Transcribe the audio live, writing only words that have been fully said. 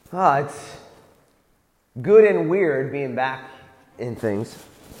It's good and weird being back in things.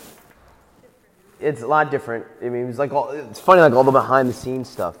 It's a lot different. I mean, it's funny, like all the behind the scenes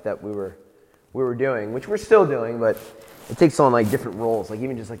stuff that we were doing, which we're still doing, but it takes on like different roles, like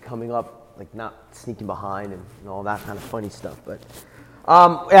even just like coming up, like not sneaking behind and all that kind of funny stuff. But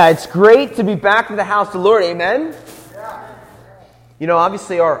yeah, it's great to be back in the house of the Lord. Amen. Yeah. You know,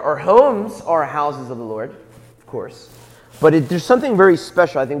 obviously our homes are houses of the Lord, of course, but there's something very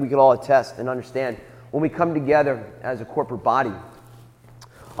special. I think we can all attest and understand when we come together as a corporate body.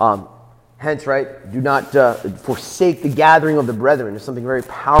 Hence, right, do not forsake the gathering of the brethren. There's something very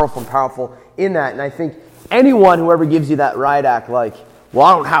powerful in that. And I think anyone who ever gives you that riot act like, well,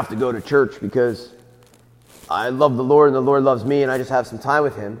 I don't have to go to church because I love the Lord and the Lord loves me and I just have some time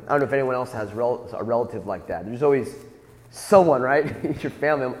with Him. I don't know if anyone else has a relative like that. There's always someone, right, in your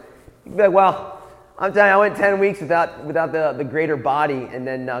family. You can be like, well, I'm telling you, I went 10 weeks without the greater body, and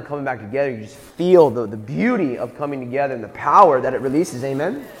then coming back together, you just feel the beauty of coming together and the power that it releases.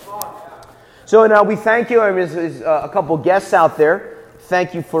 Amen? So now we thank you. I mean, there's a couple guests out there.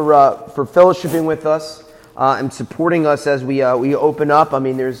 Thank you for fellowshipping with us and supporting us as we open up. I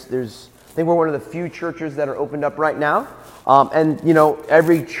mean, I think we're one of the few churches that are opened up right now. And you know,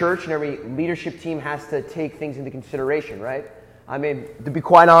 every church and every leadership team has to take things into consideration, right? I mean, to be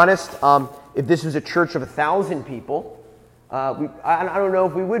quite honest, if this was a church of 1,000 people, I don't know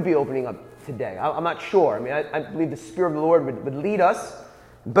if we would be opening up today. I'm not sure. I mean, I believe the Spirit of the Lord would lead us.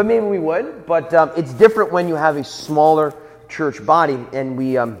 But maybe we would. But it's different when you have a smaller church body, and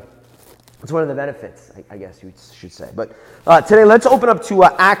it's one of the benefits, I guess you should say. But today, let's open up to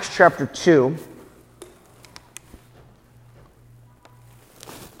Acts chapter 2.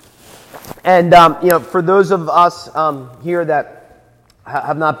 And, you know, for those of us here that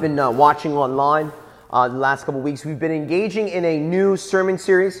have not been watching online the last couple of weeks, we've been engaging in a new sermon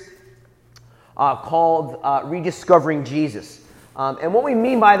series called Rediscovering Jesus. And what we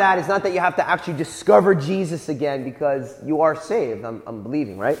mean by that is not that you have to actually discover Jesus again because you are saved, I'm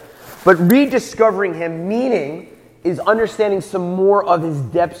believing, right? But rediscovering Him, meaning is understanding some more of His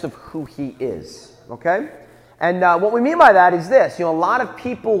depths of who He is, okay? And what we mean by that is this. You know, a lot of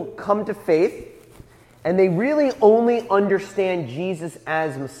people come to faith and they really only understand Jesus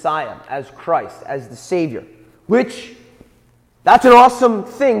as Messiah, as Christ, as the Savior, which that's an awesome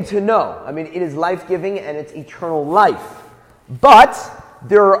thing to know. I mean, it is life-giving and it's eternal life. But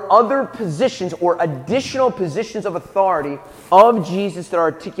there are other positions or additional positions of authority of Jesus that are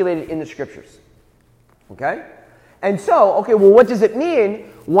articulated in the Scriptures. Okay? And so, okay, well, what does it mean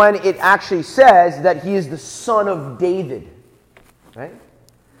when it actually says that He is the Son of David? Right?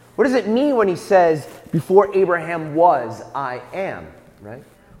 What does it mean when He says, before Abraham was, I am? Right?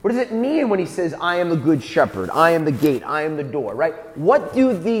 What does it mean when He says, I am the good shepherd, I am the gate, I am the door? Right? What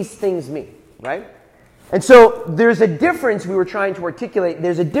do these things mean? Right? And so there's a difference we were trying to articulate.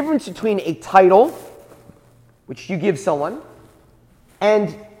 There's a difference between a title, which you give someone,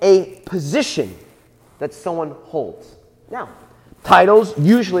 and a position that someone holds. Now, titles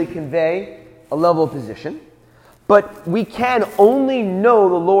usually convey a level of position, but we can only know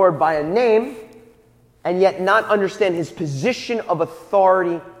the Lord by a name and yet not understand His position of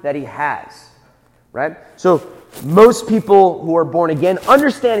authority that He has. Right? So most people who are born again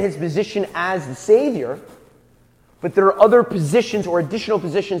understand His position as the Savior, but there are other positions or additional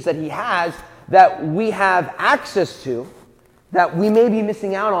positions that He has that we have access to that we may be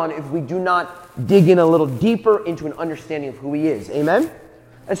missing out on if we do not dig in a little deeper into an understanding of who He is. Amen?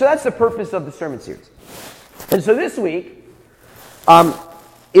 And so that's the purpose of the sermon series. And so this week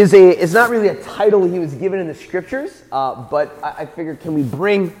is not really a title He was given in the Scriptures, but I figured, can we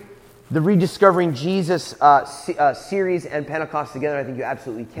bring the Rediscovering Jesus series and Pentecost together? I think you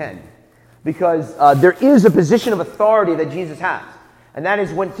absolutely can. Because there is a position of authority that Jesus has. And that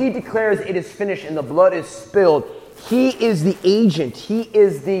is when He declares it is finished and the blood is spilled, He is the agent. He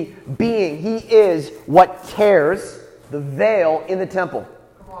is the being. He is what tears the veil in the temple,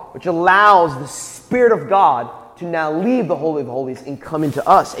 which allows the Spirit of God to now leave the Holy of Holies and come into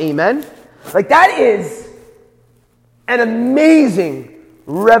us. Amen? Like, that is an amazing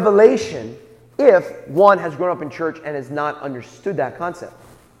revelation if one has grown up in church and has not understood that concept.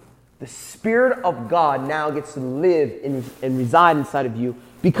 The Spirit of God now gets to live and reside inside of you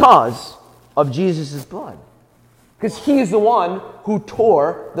because of Jesus' blood. Because He is the one who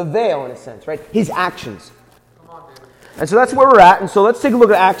tore the veil, in a sense, right? His actions. And so that's where we're at. And so let's take a look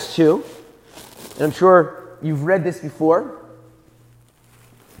at Acts 2. And I'm sure you've read this before.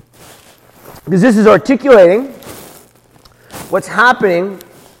 Because this is articulating what's happening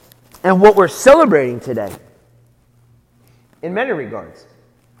and what we're celebrating today. In many regards.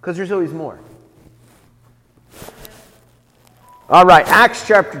 Because there's always more. All right, Acts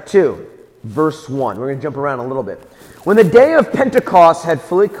chapter 2, verse 1. We're going to jump around a little bit. When the day of Pentecost had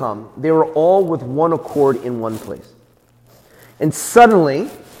fully come, they were all with one accord in one place. And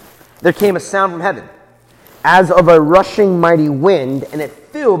suddenly there came a sound from heaven, as of a rushing mighty wind, and it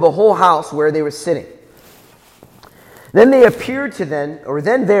filled the whole house where they were sitting. Then there appeared to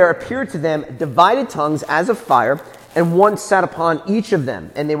them divided tongues as of fire, and one sat upon each of them.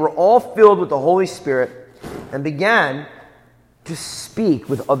 And they were all filled with the Holy Spirit, and began to speak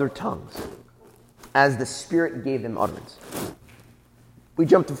with other tongues, as the Spirit gave them utterance. We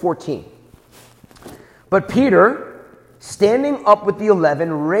jump to 14. But Peter, standing up with the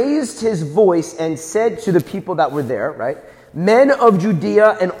 11, raised his voice and said to the people that were there, right? Men of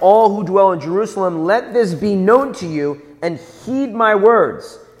Judea and all who dwell in Jerusalem, let this be known to you, and heed my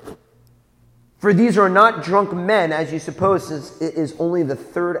words. For these are not drunk men, as you suppose, since it is only the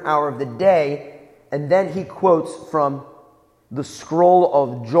third hour of the day. And then he quotes from the scroll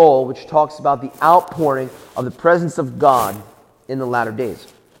of Joel, which talks about the outpouring of the presence of God in the latter days.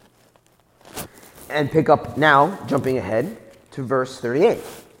 And pick up now, jumping ahead to verse 38.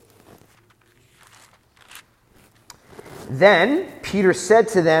 Then Peter said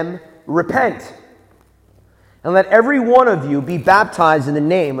to them, repent, and let every one of you be baptized in the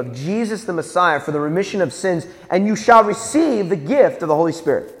name of Jesus the Messiah for the remission of sins, and you shall receive the gift of the Holy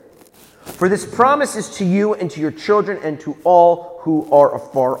Spirit. For this promise is to you and to your children and to all who are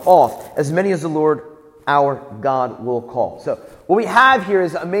afar off, as many as the Lord our God will call. So what we have here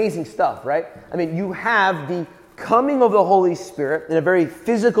is amazing stuff, right? I mean, you have the coming of the Holy Spirit in a very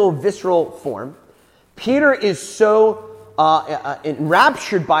physical, visceral form. Peter is so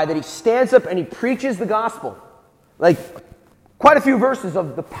enraptured by that he stands up and he preaches the gospel. Like, quite a few verses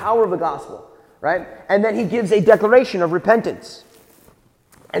of the power of the gospel, right? And then he gives a declaration of repentance.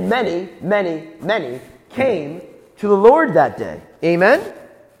 And many, many, many came to the Lord that day. Amen?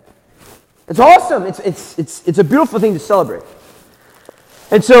 It's awesome. It's a beautiful thing to celebrate.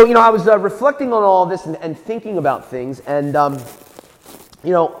 And so, I was reflecting on all this and thinking about things. And,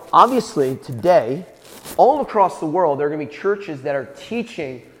 obviously today, all across the world, there are going to be churches that are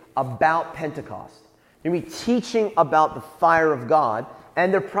teaching about Pentecost. They're going to be teaching about the fire of God.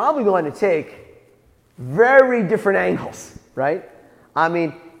 And they're probably going to take very different angles, right? I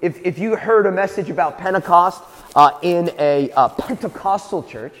mean, if you heard a message about Pentecost in a Pentecostal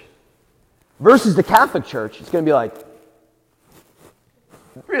church versus the Catholic Church, it's going to be like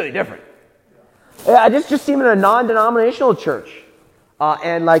really different. Just even a non-denominational church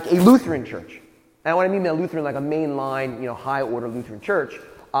and like a Lutheran church. And what I mean by Lutheran, like a mainline, high-order Lutheran church,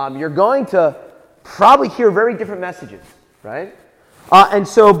 you're going to probably hear very different messages, right? And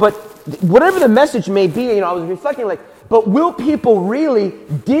so, but whatever the message may be, I was reflecting but will people really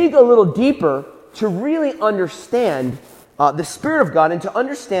dig a little deeper to really understand the Spirit of God and to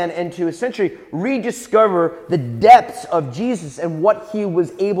understand and to essentially rediscover the depths of Jesus and what he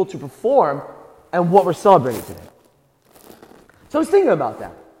was able to perform and what we're celebrating today? So I was thinking about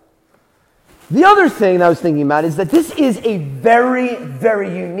that. The other thing that I was thinking about is that this is a very,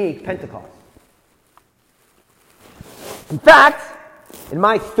 very unique Pentecost. In fact, in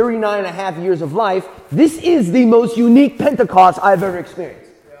my 39 and a half years of life, this is the most unique Pentecost I've ever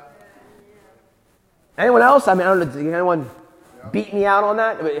experienced. Anyone else? I mean, I don't know, did anyone beat me out on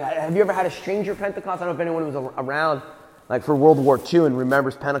that? Have you ever had a stranger Pentecost? I don't know if anyone was around for World War II and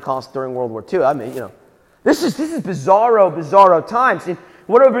remembers Pentecost during World War II. I mean, this is bizarro times. And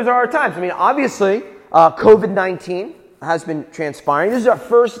what are bizarro times? I mean, obviously, COVID-19 has been transpiring. This is our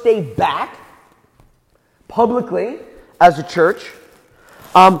first day back publicly as a church.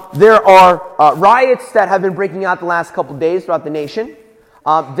 There are riots that have been breaking out the last couple of days throughout the nation.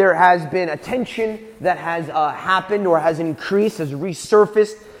 There has been a tension that has happened or has increased, has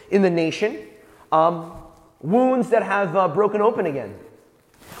resurfaced in the nation. Wounds that have broken open again,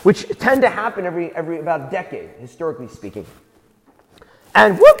 which tend to happen every about a decade, historically speaking.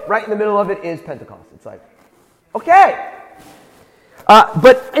 And whoop, right in the middle of it is Pentecost. It's like, okay.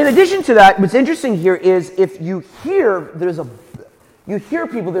 But in addition to that, what's interesting here is if you hear there's a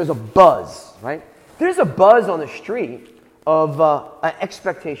buzz, right? There's a buzz on the street of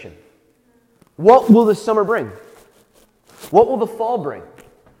expectation. What will the summer bring? What will the fall bring?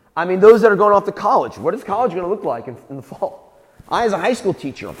 I mean, those that are going off to college, what is college going to look like in the fall? I, as a high school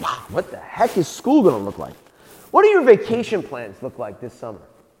teacher, wow, what the heck is school going to look like? What do your vacation plans look like this summer?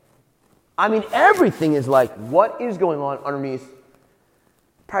 I mean, everything is like, what is going on underneath?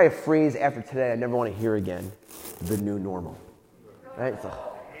 Probably a phrase after today I never want to hear again. The new normal. Right? It's like,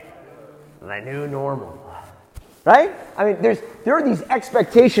 the new normal. Right? I mean, there are these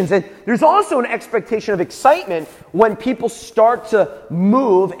expectations, and there's also an expectation of excitement when people start to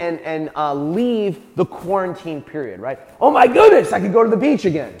move and leave the quarantine period, right? Oh my goodness, I could go to the beach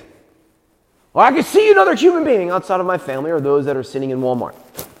again. Or I could see another human being outside of my family or those that are sitting in Walmart.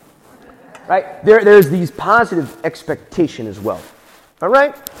 Right? There's these positive expectation as well. All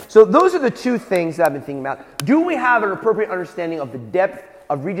right? So those are the two things that I've been thinking about. Do we have an appropriate understanding of the depth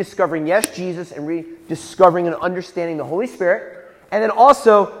of rediscovering, yes, Jesus, and rediscovering and understanding the Holy Spirit? And then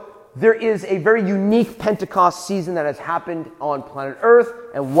also, there is a very unique Pentecost season that has happened on planet Earth,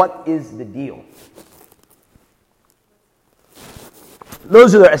 and what is the deal?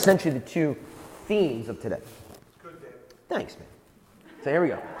 Those are essentially the two themes of today. Good, Dave. Thanks, man. So here we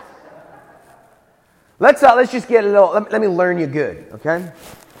go. Let's just get a little. Let me learn you good, okay?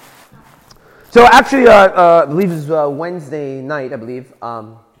 So actually, I believe it was Wednesday night, I believe,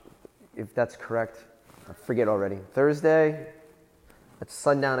 if that's correct. I forget already. Thursday, at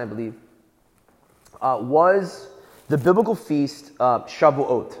sundown, I believe, was the biblical feast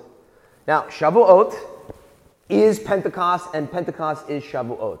Shavuot. Now, Shavuot is Pentecost, and Pentecost is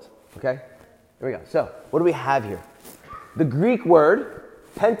Shavuot. Okay? Here we go. So, what do we have here? The Greek word,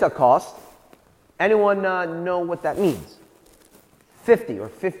 Pentecost. Anyone know what that means? 50 or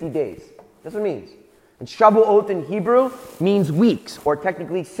 50 days. That's what it means. And Shavuot in Hebrew means weeks, or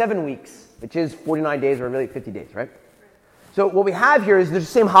technically 7 weeks, which is 49 days, or really 50 days, right? So what we have here is the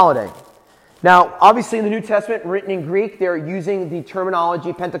same holiday. Now, obviously in the New Testament, written in Greek, they're using the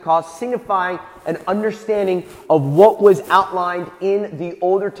terminology Pentecost, signifying an understanding of what was outlined in the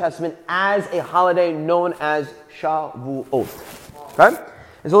Older Testament as a holiday known as Shavuot. Okay?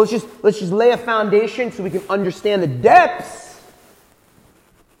 And so let's just lay a foundation so we can understand the depths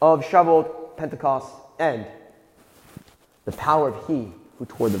of Shavuot, Pentecost, and the power of He who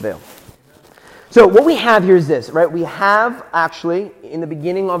tore the veil. So what we have here is this, right? We have actually, in the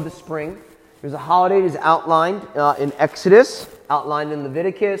beginning of the spring, there's a holiday that is outlined in Exodus, outlined in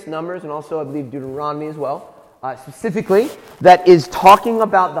Leviticus, Numbers, and also I believe Deuteronomy as well, specifically, that is talking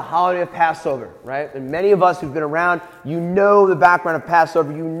about the holiday of Passover, right? And many of us who've been around, you know the background of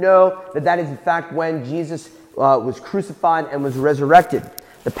Passover. You know that is in fact when Jesus was crucified and was resurrected.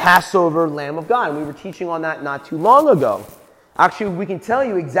 The Passover Lamb of God. And we were teaching on that not too long ago. Actually, we can tell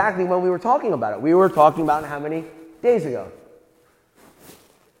you exactly when we were talking about it. We were talking about it how many days ago?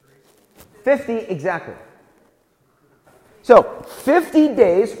 50, exactly. So, 50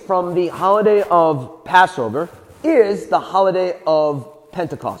 days from the holiday of Passover is the holiday of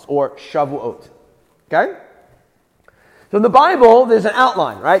Pentecost, or Shavuot. Okay? So in the Bible, there's an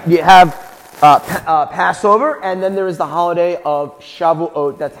outline, right? You have Passover, and then there is the holiday of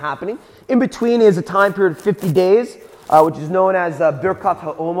Shavuot that's happening. In between is a time period of 50 days, which is known as Birkat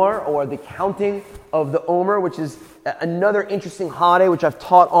HaOmer, or the counting of the Omer, which is another interesting holiday which I've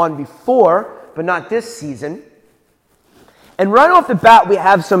taught on before, but not this season. And right off the bat, we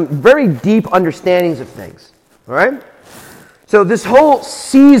have some very deep understandings of things. All right? So this whole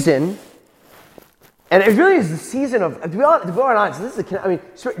season, and it really is the season of, to be honest, this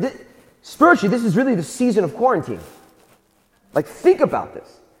is spiritually, this is really the season of quarantine. Like, think about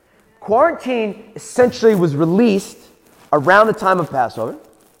this. Quarantine essentially was released around the time of Passover,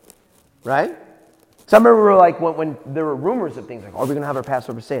 right? So I remember when there were rumors of things like, are we going to have our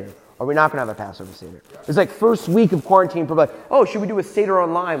Passover Seder? Are we not going to have our Passover Seder? It's like first week of quarantine, people are like, oh, should we do a Seder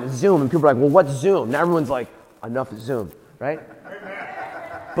online with Zoom? And people are like, well, what's Zoom? Now everyone's like, enough is Zoom, right?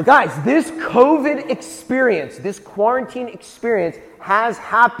 But guys, this COVID experience, this quarantine experience has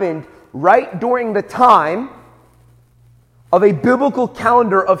happened right during the time of a biblical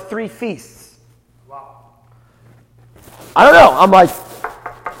calendar of 3 feasts. Wow. I don't know. I'm like,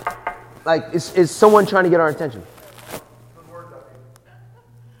 is someone trying to get our attention?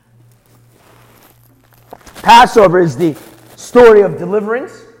 Passover is the story of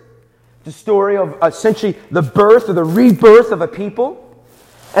deliverance, the story of essentially the birth or the rebirth of a people.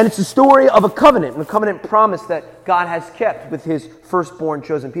 And it's the story of a covenant, and a covenant promise that God has kept with His firstborn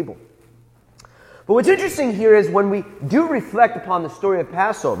chosen people. But what's interesting here is when we do reflect upon the story of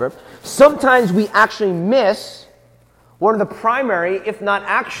Passover, sometimes we actually miss one of the primary, if not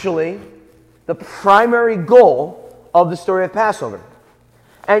actually, the primary goal of the story of Passover.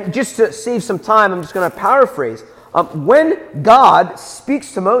 And just to save some time, I'm just going to paraphrase. When God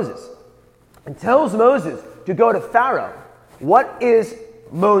speaks to Moses and tells Moses to go to Pharaoh, what is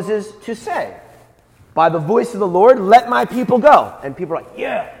Moses to say? By the voice of the Lord, let my people go. And people are like,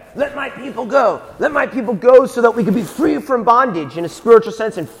 yeah, let my people go. Let my people go so that we can be free from bondage in a spiritual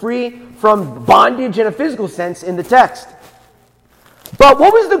sense and free from bondage in a physical sense in the text. But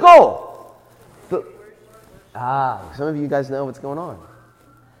what was the goal? Some of you guys know what's going on.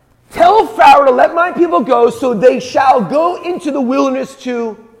 Tell Pharaoh to let my people go, so they shall go into the wilderness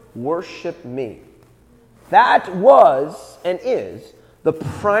to worship me. That was and is the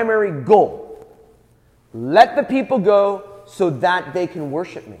primary goal. Let the people go so that they can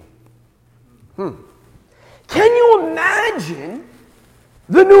worship me. Can you imagine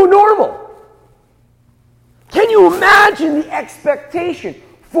the new normal? Can you imagine the expectation?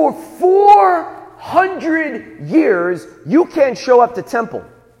 For 400 years, you can't show up to temple.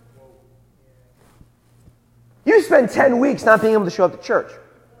 You spend 10 weeks not being able to show up to church.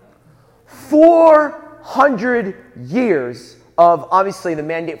 400 years of, obviously, the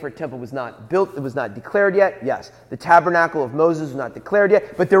mandate for a temple was not built. It was not declared yet. Yes, the tabernacle of Moses was not declared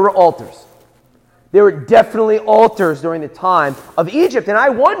yet, but there were altars. There were definitely altars during the time of Egypt. And I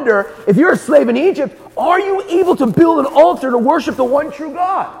wonder, if you're a slave in Egypt, are you able to build an altar to worship the one true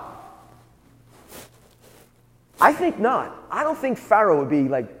God? I think not. I don't think Pharaoh would be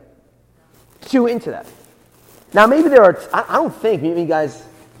too into that. Now, maybe there are, I don't think, maybe you guys,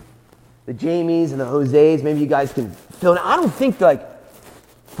 the Jamies and the Jose's, maybe you guys can fill in. I don't think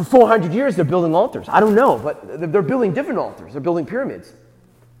for 400 years they're building altars. I don't know, but they're building different altars. They're building pyramids.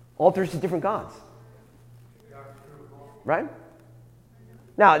 Altars to different gods. Right?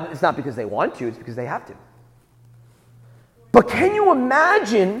 Now, it's not because they want to, it's because they have to. But can you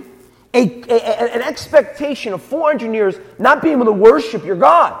imagine an expectation of 400 years not being able to worship your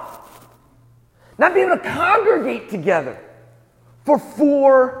God? Not being able to congregate together for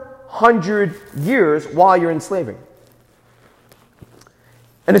 400 years while you're in slavery.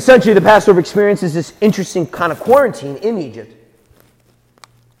 And essentially the Passover experience is this interesting kind of quarantine in Egypt.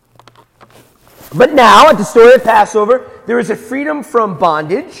 But now, at the story of Passover, there is a freedom from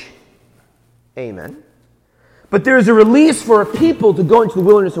bondage. Amen. But there is a release for a people to go into the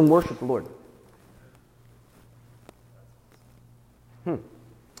wilderness and worship the Lord.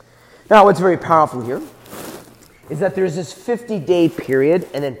 Now, what's very powerful here is that there's this 50-day period,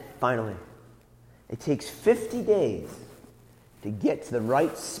 and then finally, it takes 50 days to get to the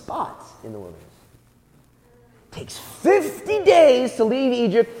right spots in the wilderness. It takes 50 days to leave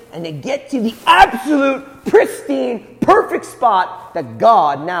Egypt and to get to the absolute, pristine, perfect spot that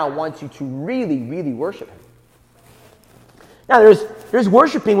God now wants you to really, really worship Him. Now, there's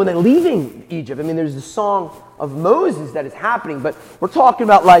worshiping when they're leaving Egypt. I mean, there's the song of Moses that is happening, but we're talking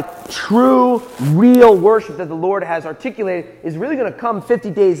about true, real worship that the Lord has articulated is really going to come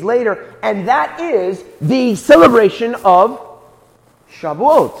 50 days later, and that is the celebration of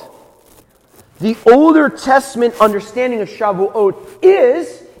Shavuot. The Older Testament understanding of Shavuot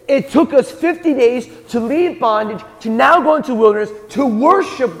is it took us 50 days to leave bondage, to now go into the wilderness, to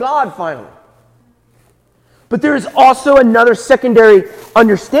worship God finally. But there is also another secondary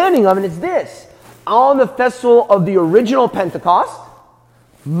understanding of it, and it's this. On the festival of the original Pentecost,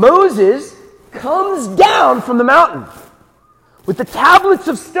 Moses comes down from the mountain with the tablets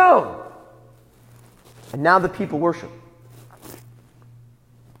of stone. And now the people worship.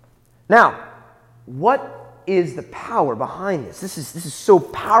 Now, what is the power behind this? This is so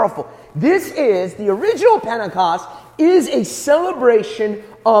powerful. This is, the original Pentecost is a celebration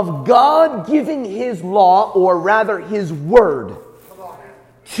of God giving His law, or rather His word,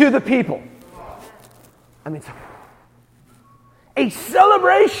 to the people. I mean, it's a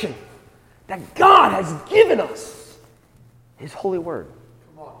celebration that God has given us His holy word.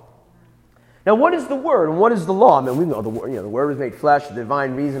 Now, what is the word and what is the law? I mean, we know the word. The word was made flesh, the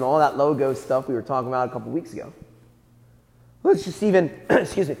divine reason, all that logo stuff we were talking about a couple of weeks ago. Let's just even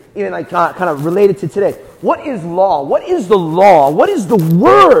kind of related to today. What is law? What is the law? What is the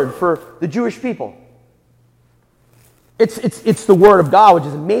word for the Jewish people? It's the word of God, which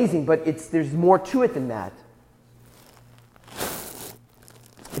is amazing, but there's more to it than that.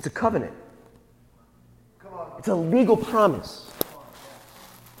 It's a covenant. It's a legal promise.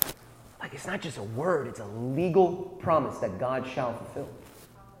 It's not just a word, it's a legal promise that God shall fulfill.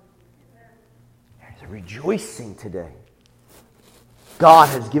 There's a rejoicing today. God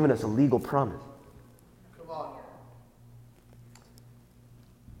has given us a legal promise. Come on.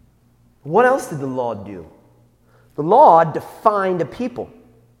 What else did the law do? The law defined a people,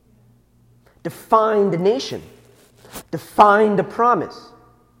 defined a nation, defined a promise,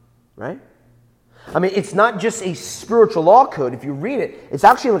 right? I mean, it's not just a spiritual law code. If you read it, it's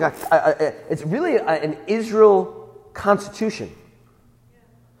actually it's really an Israel constitution.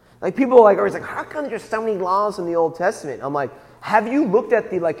 Like people are always like, how come there's so many laws in the Old Testament? I'm like, have you looked at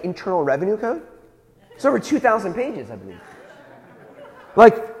the Internal Revenue Code? It's over 2,000 pages, I believe.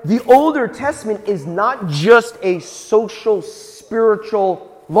 The Older Testament is not just a social,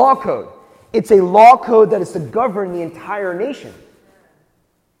 spiritual law code. It's a law code that is to govern the entire nation.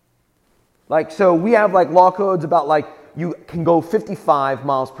 Like, so we have like law codes about like you can go 55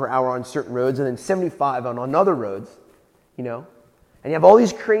 miles per hour on certain roads and then 75 on other roads, you know? And you have all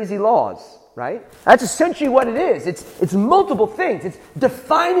these crazy laws, right? That's essentially what it is. It's multiple things. It's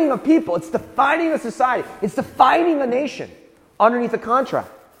defining a people. It's defining a society. It's defining a nation underneath a contract.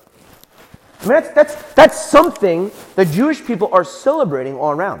 I mean, that's something the Jewish people are celebrating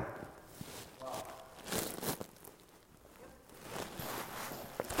all around.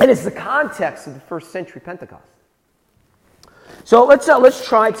 And it's the context of the first century Pentecost. So let's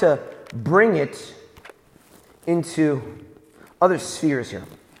try to bring it into other spheres here.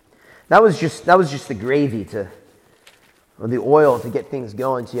 That was just the gravy or the oil to get things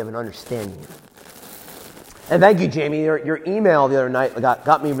going so you have an understanding. And thank you, Jamie. Your email the other night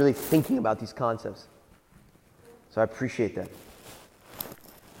got me really thinking about these concepts. So I appreciate that.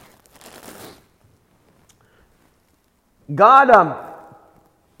 God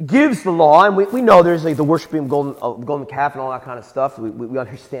gives the law, and we know there's like the worshiping of golden calf and all that kind of stuff. We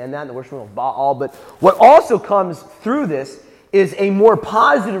understand that, and the worshiping of Baal. But what also comes through this is a more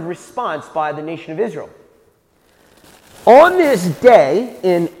positive response by the nation of Israel. On this day,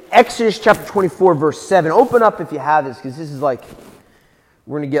 in Exodus chapter 24, verse 7, open up if you have this, because this is like,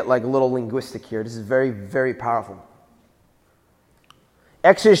 we're going to get like a little linguistic here. This is very, very powerful.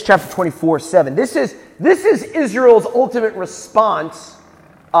 Exodus chapter 24, 7. This is Israel's ultimate response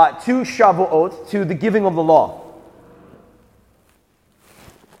to Shavuot, to the giving of the law.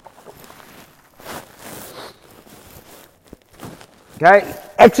 Okay,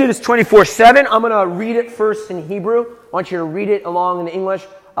 Exodus 24, 7. I'm going to read it first in Hebrew. I want you to read it along in English.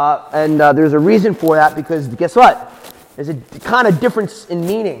 And there's a reason for that, because guess what? There's a kind of difference in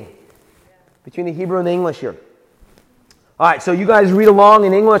meaning between the Hebrew and the English here. All right, so you guys read along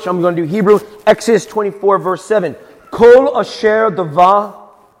in English. I'm going to do Hebrew. Exodus 24, verse 7. Kol asher dava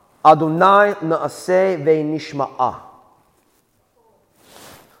Adonai naaseh ve'nishma'a.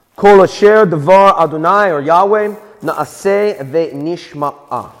 Kol asher davar Adonai, or Yahweh, naaseh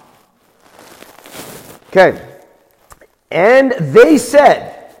ve'nishma'a. Okay. And they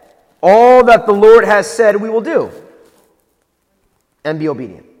said, all that the Lord has said we will do, and be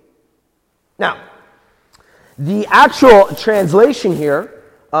obedient. Now, the actual translation here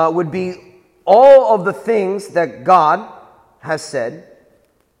would be all of the things that God has said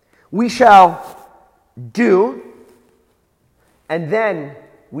we shall do, and then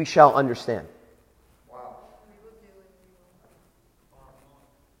we shall understand. Wow.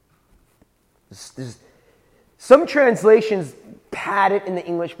 Some translations pad it in the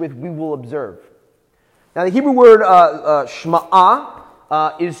English with "we will observe." Now, the Hebrew word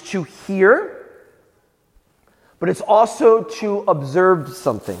shma'ah is to hear, but it's also to observe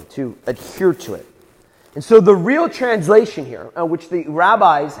something, to adhere to it. And so the real translation here, which the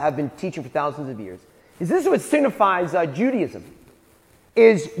rabbis have been teaching for thousands of years, is this is what signifies Judaism,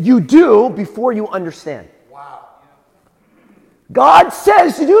 is you do before you understand. Wow. God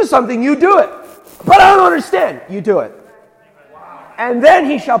says to do something, you do it. But I don't understand. You do it. Wow. And then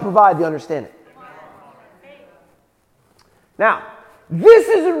he shall provide the understanding. Now, this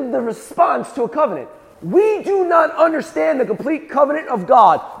is the response to a covenant. We do not understand the complete covenant of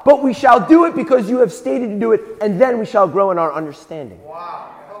God, but we shall do it because you have stated to do it, and then we shall grow in our understanding.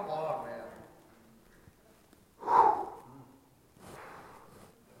 Wow, come on,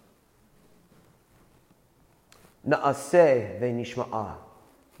 man. Na'aseh ve'nishma'a.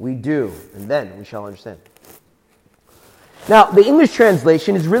 We do, and then we shall understand. Now, the English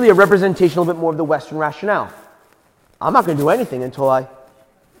translation is really a representation a little bit more of the Western rationale. I'm not going to do anything until I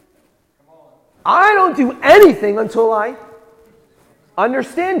don't do anything until I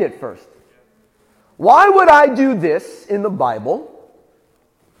understand it first. Why would I do this in the Bible?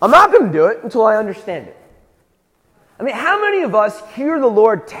 I'm not going to do it until I understand it. I mean, how many of us hear the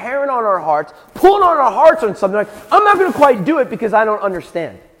Lord tearing on our hearts, pulling on our hearts on something like, I'm not going to quite do it because I don't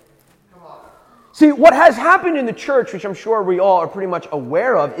understand. See, what has happened in the church, which I'm sure we all are pretty much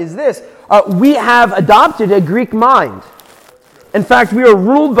aware of, is this. We have adopted a Greek mind. In fact, we are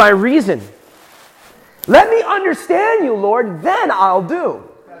ruled by reason. Let me understand you, Lord, then I'll do.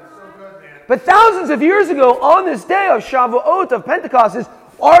 That's so good, man. But thousands of years ago, on this day of Shavuot, of Pentecost, is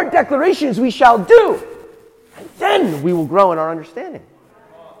our declarations we shall do. And then we will grow in our understanding.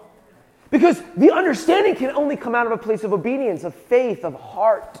 Because the understanding can only come out of a place of obedience, of faith, of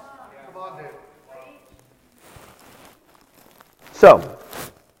heart. So,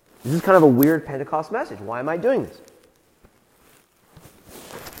 this is kind of a weird Pentecost message. Why am I doing this?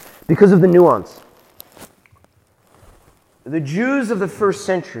 Because of the nuance. The Jews of the first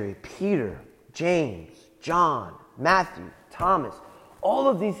century, Peter, James, John, Matthew, Thomas, all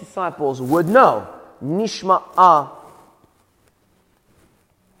of these disciples would know Nishma'a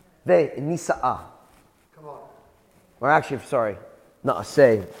ve Nisa'a. Come on. Or actually, sorry, not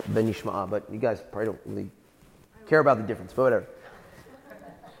Aseh ve Nishma'a, but you guys probably don't really care about the difference, but whatever.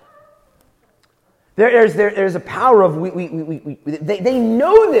 There's a power of, they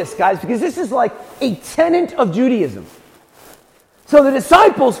know this, guys, because this is like a tenet of Judaism. So the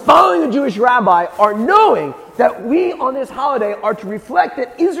disciples following a Jewish rabbi are knowing that we on this holiday are to reflect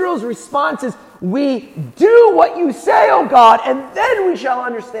that Israel's response is, we do what you say, O God, and then we shall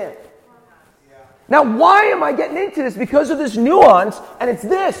understand. Now, why am I getting into this? Because of this nuance, and it's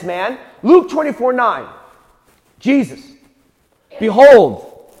this, man. Luke 24:9. Jesus, behold,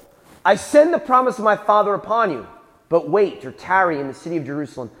 I send the promise of my Father upon you, but wait or tarry in the city of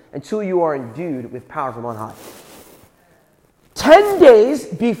Jerusalem until you are endued with power from on high. 10 days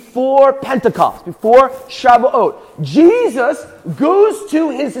before Pentecost, before Shavuot, Jesus goes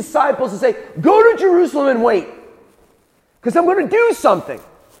to his disciples and says, go to Jerusalem and wait, because I'm going to do something.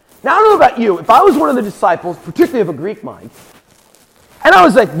 Now, I don't know about you. If I was one of the disciples, particularly of a Greek mind, and I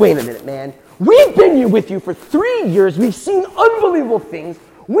was like, wait a minute, man. We've been here with you for 3 years. We've seen unbelievable things.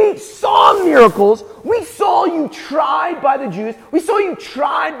 We saw miracles. We saw you tried by the Jews. We saw you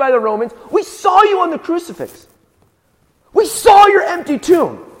tried by the Romans. We saw you on the crucifix. We saw your empty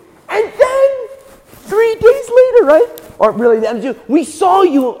tomb. And then, 3 days later, right? Or really, the empty tomb. We saw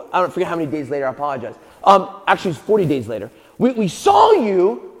you, I don't forget how many days later, I apologize. Actually, it was 40 days later. We saw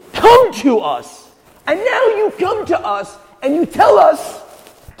you come to us. And now you come to us and you tell us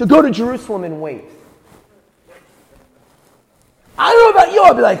to go to Jerusalem and wait. I don't know about you,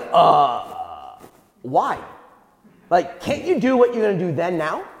 I'll be like, why? Like, can't you do what you're going to do then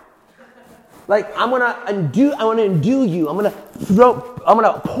now? Like, I want to undo you. I'm going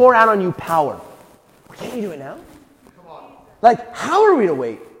to pour out on you power. Can't you do it now? Like, how are we to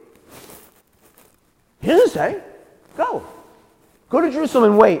wait? He doesn't say, go. Go to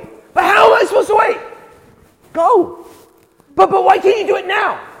Jerusalem and wait. But how am I supposed to wait? Go. But why can't you do it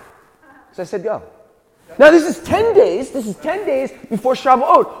now? So I said, go. Now this is 10 days before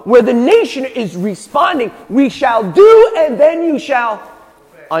Shavuot, where the nation is responding, we shall do and then you shall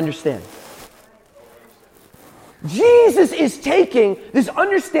understand. Jesus is taking this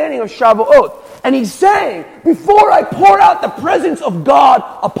understanding of Shavuot, and he's saying, before I pour out the presence of God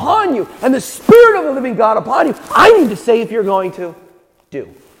upon you, and the Spirit of the living God upon you, I need to say if you're going to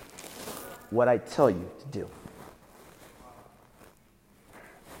do what I tell you to do.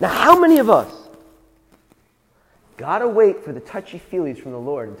 Now, how many of us gotta wait for the touchy-feelies from the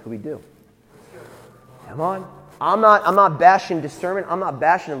Lord until we do? Come on. I'm not bashing discernment. I'm not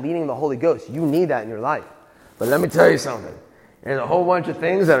bashing the leading of the Holy Ghost. You need that in your life. But let me tell you something. There's a whole bunch of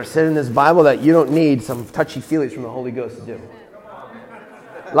things that are said in this Bible that you don't need some touchy-feelies from the Holy Ghost to do.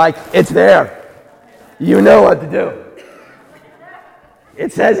 Like, it's there. You know what to do.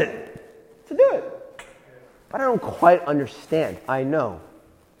 It says it. To do it. But I don't quite understand. I know.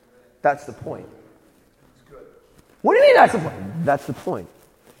 That's the point. What do you mean that's the point? That's the point.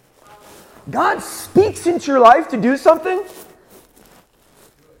 God speaks into your life to do something,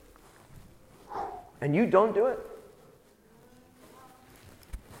 and you don't do it.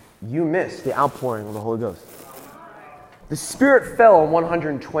 You miss the outpouring of the Holy Ghost. The Spirit fell on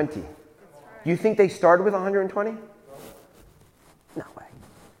 120. Do you think they started with 120? No way.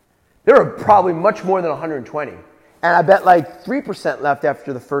 There were probably much more than 120. And I bet like 3% left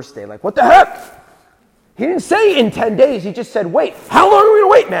after the first day. Like, what the heck? He didn't say in 10 days. He just said, wait. How long are we going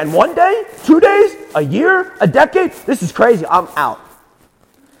to wait, man? 1 day? 2 days? A year? A decade? This is crazy. I'm out.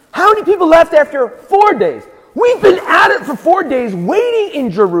 How many people left after 4 days? We've been at it for 4 days, waiting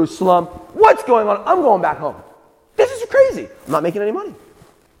in Jerusalem. What's going on? I'm going back home. This is crazy. I'm not making any money.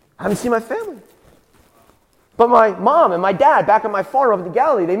 I haven't seen my family. But my mom and my dad back on my farm up in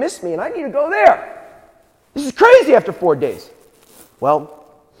Galilee, they missed me, and I need to go there. This is crazy after 4 days. Well,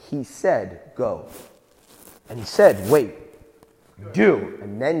 he said, go. And he said, wait, do,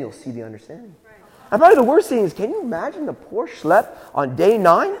 and then you'll see the understanding. And probably the worst thing is, can you imagine the poor schlep on day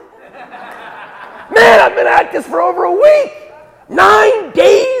 9? Man, I've been at this for over a week. 9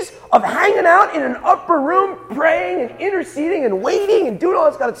 days of hanging out in an upper room, praying and interceding and waiting and doing all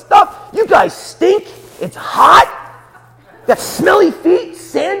this kind of stuff. You guys stink. It's hot. Got smelly feet,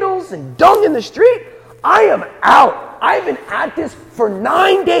 sandals, and dung in the street. I am out. I've been at this for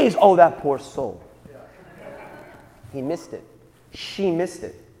 9 days. Oh, that poor soul. He missed it. She missed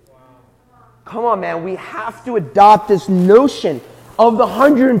it. Come on, man. We have to adopt this notion of the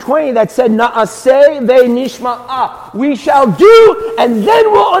 120 that said, Na'aseh ve'nishma'a. We shall do, and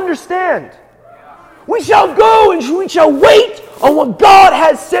then we'll understand. We shall go and we shall wait on what God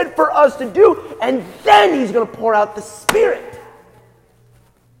has said for us to do, and then He's going to pour out the Spirit.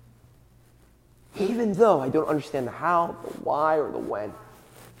 Even though I don't understand the how, the why, or the when.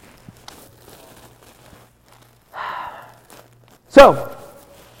 So,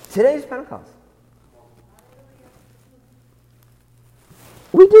 today's Pentecost.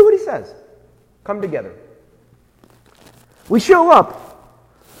 We do what He says. Come together. We show up.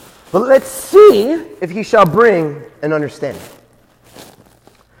 But let's see if He shall bring an understanding.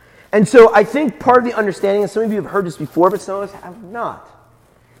 And so I think part of the understanding, and some of you have heard this before, but some of us have not,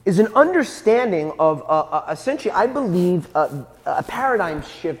 is an understanding of, essentially, I believe, a paradigm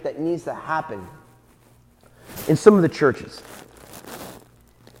shift that needs to happen in some of the churches.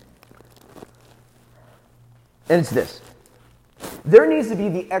 And it's this. There needs to be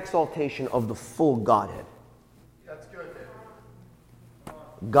the exaltation of the full Godhead. That's good.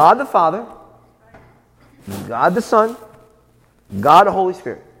 God the Father, God the Son, God the Holy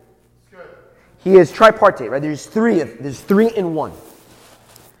Spirit. Good. He is tripartite, right? There's three in one.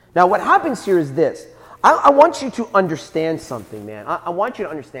 Now, what happens here is this. I want you to understand something, man. I want you to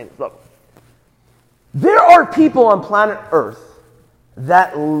understand this. Look, there are people on planet Earth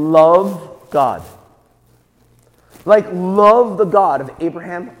that love God. Like, love the God of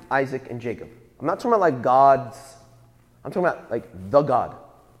Abraham, Isaac, and Jacob. I'm not talking about like gods. I'm talking about like the God,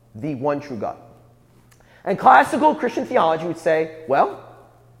 the one true God. And classical Christian theology would say, well,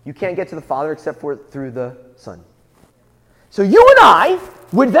 you can't get to the Father except for through the Son. So you and I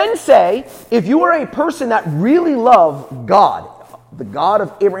would then say, if you are a person that really loved God, the God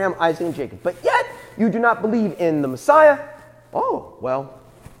of Abraham, Isaac, and Jacob, but yet you do not believe in the Messiah, oh, well,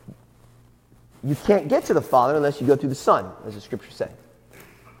 you can't get to the Father unless you go through the Son, as the Scriptures say.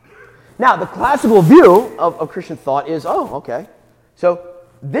 Now, the classical view of Christian thought is, oh, okay. So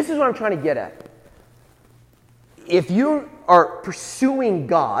this is what I'm trying to get at. If you are pursuing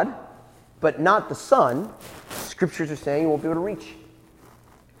God, but not the Son, Scriptures are saying you won't be able to reach.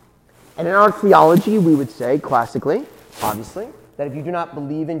 And in our theology, we would say, classically, obviously, that if you do not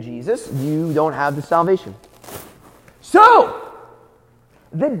believe in Jesus, you don't have the salvation. So,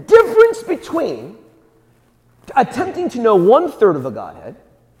 the difference between attempting to know 1/3 of the Godhead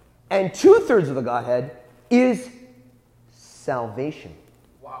and 2/3 of the Godhead is salvation.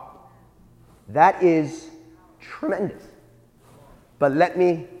 Wow. That is tremendous. But let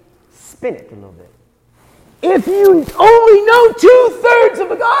me spin it a little bit. If you only know 2/3 of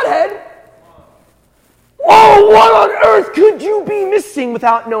the Godhead, oh, what on earth could you be missing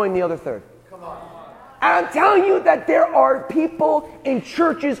without knowing the other third? Come on. And I'm telling you that there are people in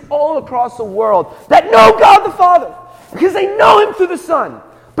churches all across the world that know God the Father because they know Him through the Son,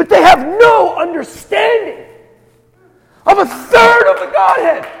 but they have no understanding of 1/3 of the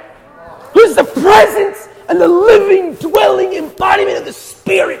Godhead, who's the presence and the living, dwelling embodiment of the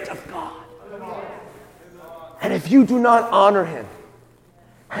Spirit of God. And if you do not honor Him,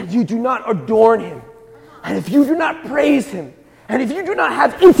 and you do not adorn Him, and if you do not praise Him, and if you do not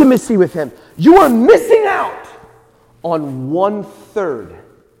have intimacy with Him, you are missing out on 1/3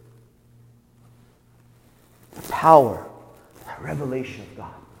 the power, the revelation of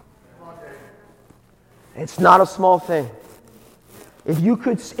God. It's not a small thing. If you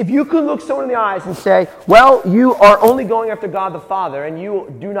could look someone in the eyes and say, well, you are only going after God the Father and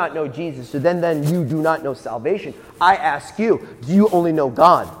you do not know Jesus, so then you do not know salvation. I ask you, do you only know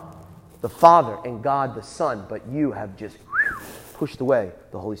God the Father and God the Son, but you have just pushed away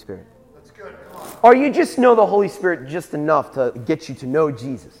the Holy Spirit? That's good. Come on. Or you just know the Holy Spirit just enough to get you to know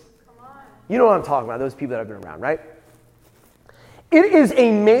Jesus? You know what I'm talking about, those people that have been around, right? It is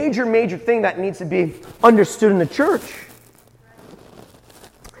a major, major thing that needs to be understood in the church.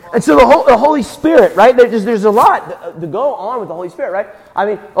 And so the Holy Spirit, right? There's a lot to go on with the Holy Spirit, right? I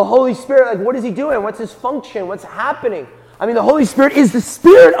mean, the Holy Spirit, like, what is He doing? What's His function? What's happening? I mean, the Holy Spirit is the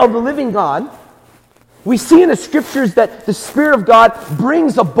Spirit of the living God. We see in the Scriptures that the Spirit of God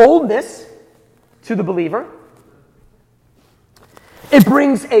brings a boldness to the believer. It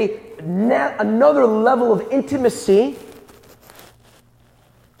brings another level of intimacy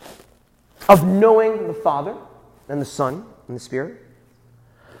of knowing the Father and the Son and the Spirit.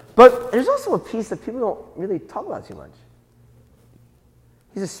 But there's also a piece that people don't really talk about too much.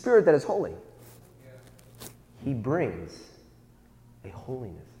 He's a Spirit that is holy. He brings a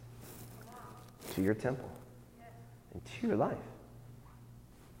holiness to your temple and to your life.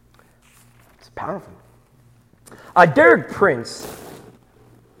 It's powerful. Derek Prince,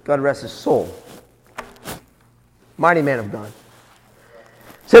 God rest his soul, mighty man of God.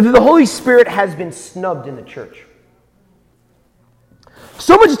 said that the Holy Spirit has been snubbed in the church.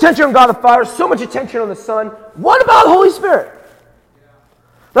 So much attention on God the Father, so much attention on the Son. What about the Holy Spirit?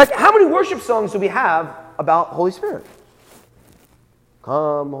 Like, how many worship songs do we have about Holy Spirit?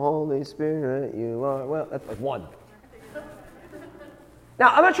 Come, Holy Spirit, you are... Well, that's like one.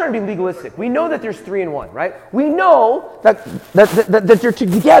 Now, I'm not trying to be legalistic. We know that there's three in one, right? We know that they're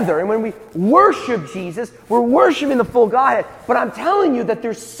together. And when we worship Jesus, we're worshiping the full Godhead. But I'm telling you that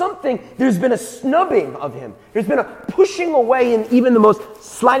there's been a snubbing of him. There's been a pushing away in even the most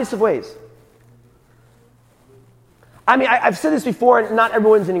slightest of ways. I mean, I've said this before, and not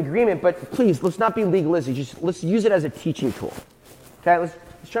everyone's in agreement, but please, let's not be legalistic. Let's use it as a teaching tool. Okay, let's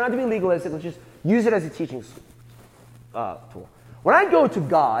try not to be legalistic. Let's just use it as a teaching tool. When I go to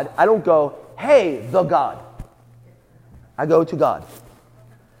God, I don't go, hey, the God. I go to God.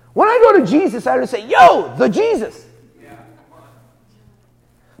 When I go to Jesus, I don't say, yo, the Jesus.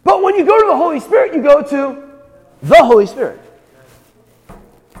 But when you go to the Holy Spirit, you go to the Holy Spirit.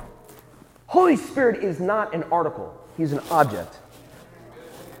 Holy Spirit is not an article. He's an object.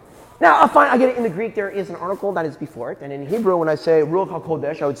 Now, I get it in the Greek, there is an article that is before it. And in Hebrew, when I say Ruach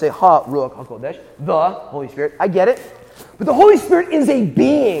HaKodesh, I would say Ha Ruach HaKodesh, the Holy Spirit. I get it. But the Holy Spirit is a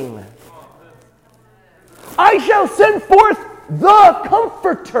being. I shall send forth the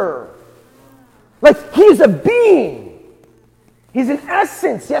Comforter. Like, he is a being. He's an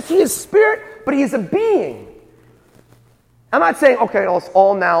essence. Yes, he is spirit, but he is a being. I'm not saying, okay, let's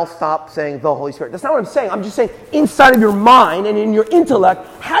all now stop saying the Holy Spirit. That's not what I'm saying. I'm just saying inside of your mind and in your intellect,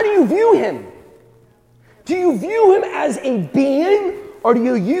 how do you view him? Do you view him as a being, or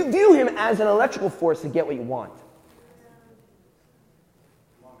do you view him as an electrical force to get what you want?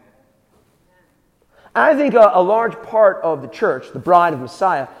 And I think a large part of the church, the bride of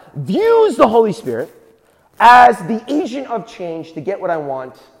Messiah, views the Holy Spirit as the agent of change to get what I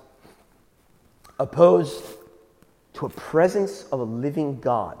want, opposed to a presence of a living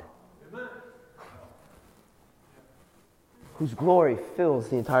God whose glory fills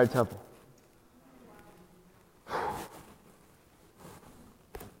the entire temple.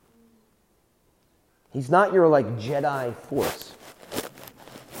 He's not your like Jedi force.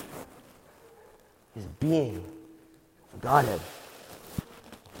 He's a being, a Godhead.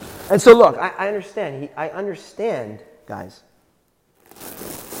 And so look, I understand. I understand, guys,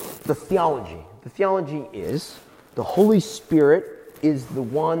 the theology. The theology is the Holy Spirit is the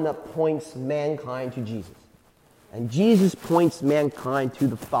one that points mankind to Jesus. And Jesus points mankind to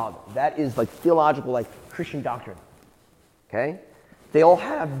the Father. That is like theological, like Christian doctrine. Okay? They all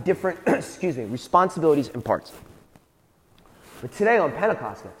have different, responsibilities and parts. But today on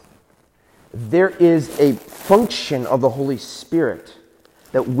Pentecost, guys, there is a function of the Holy Spirit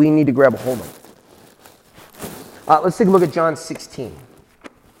that we need to grab a hold of. Let's take a look at John 16.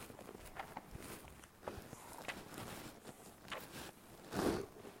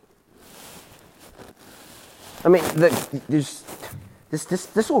 I mean, this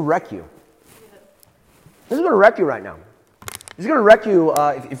will wreck you. This is going to wreck you right now. This is going to wreck you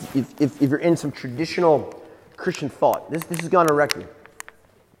if you're in some traditional Christian thought. This is going to wreck you.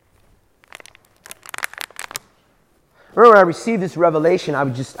 Remember when I received this revelation, I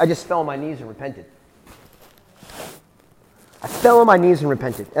just fell on my knees and repented. I fell on my knees and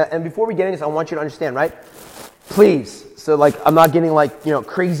repented. And before we get into this, I want you to understand, right? Please, so like I'm not getting like,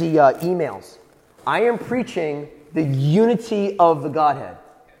 crazy emails. I am preaching the unity of the Godhead.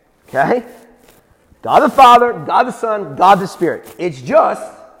 Okay? God the Father, God the Son, God the Spirit. It's just,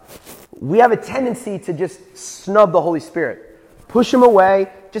 we have a tendency to just snub the Holy Spirit. Push him away.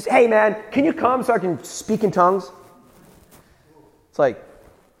 Just, hey man, can you come so I can speak in tongues? It's like,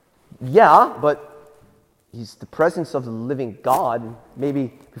 yeah, but he's the presence of the living God.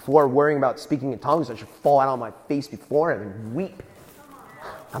 Maybe before worrying about speaking in tongues, I should fall out on my face before him and weep.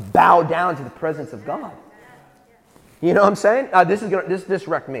 I bow down to the presence of God. You know what I'm saying? This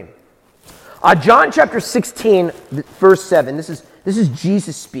wrecked me. John chapter 16, verse 7. This is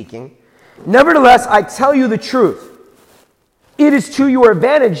Jesus speaking. Nevertheless, I tell you the truth. It is to your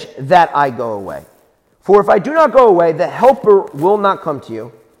advantage that I go away. For if I do not go away, the Helper will not come to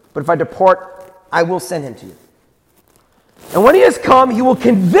you. But if I depart, I will send him to you. And when he has come, he will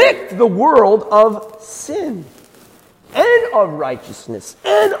convict the world of sin and of righteousness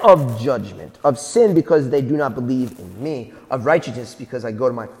and of judgment. Of sin because they do not believe in me. Of righteousness because I go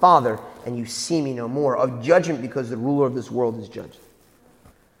to my Father and you see me no more. Of judgment because the ruler of this world is judged.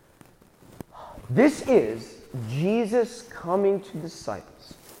 This is Jesus coming to the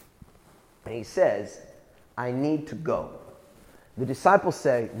disciples. And he says, I need to go. The disciples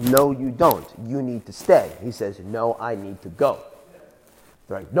say, no, you don't. You need to stay. He says, no, I need to go.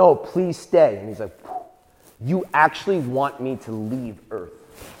 They're like, no, please stay. And he's like, you actually want me to leave earth.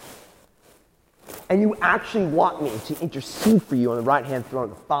 And you actually want me to intercede for you on the right-hand throne of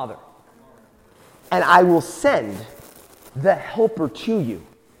the Father. And I will send the helper to you.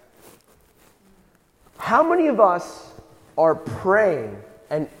 How many of us are praying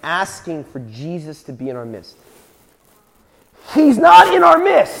and asking for Jesus to be in our midst? He's not in our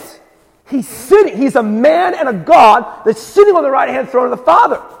midst. He's sitting. He's a man and a God that's sitting on the right-hand throne of the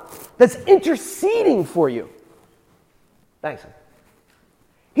Father, that's interceding for you. Thanks.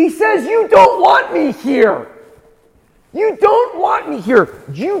 He says, you don't want me here. You don't want me here.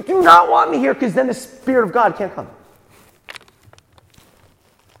 You do not want me here, because then the Spirit of God can't come.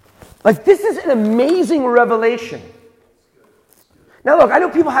 Like, this is an amazing revelation. Now look, I know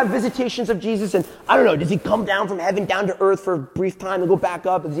people have visitations of Jesus, and I don't know, does he come down from heaven down to earth for a brief time and go back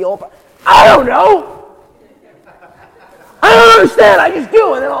up? Is he all... I don't know. I don't understand. I just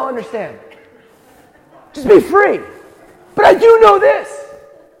do, and then I'll understand. Just be free. But I do know this,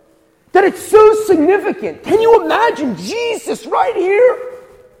 that it's so significant. Can you imagine Jesus right here?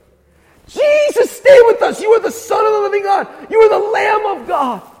 Jesus, stay with us. You are the Son of the living God. You are the Lamb of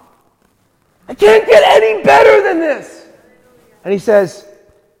God. I can't get any better than this. And he says,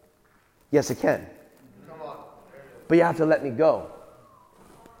 yes, it can. But you have to let me go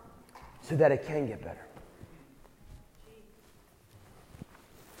so that it can get better.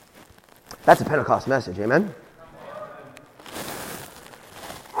 That's a Pentecost message, amen?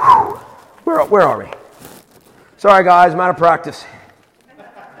 Where are we? Sorry, guys, I'm out of practice.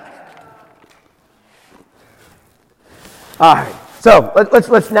 All right, so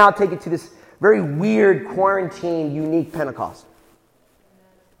let's now take it to this very weird, quarantine, unique Pentecost.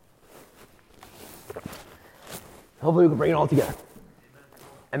 Hopefully we can bring it all together.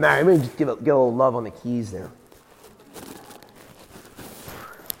 And Mary, let me just give a little love on the keys there.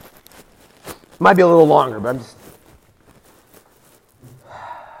 Might be a little longer, but I'm just...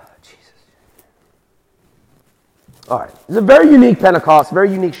 Jesus. All right. It's a very unique Pentecost,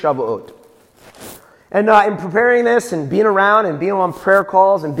 very unique Shavuot. And in preparing this and being around and being on prayer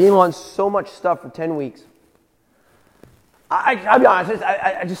calls and being on so much stuff for 10 weeks, I'll be honest,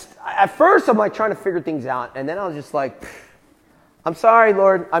 at first I'm like trying to figure things out, and then I was just like, I'm sorry,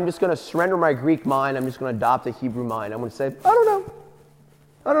 Lord, I'm just going to surrender my Greek mind, I'm just going to adopt a Hebrew mind. I'm going to say, I don't know.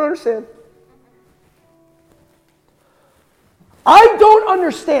 I don't understand. I don't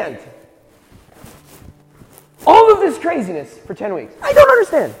understand all of this craziness for 10 weeks. I don't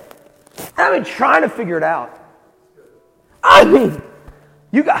understand. I've been trying to figure it out. I've been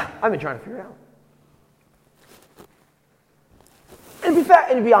trying to figure it out. And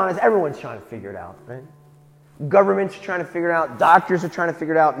to be honest, everyone's trying to figure it out, right? Governments are trying to figure it out. Doctors are trying to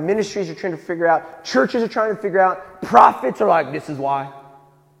figure it out. Ministries are trying to figure it out. Churches are trying to figure it out. Prophets are like, this is why.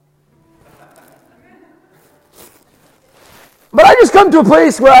 But I just come to a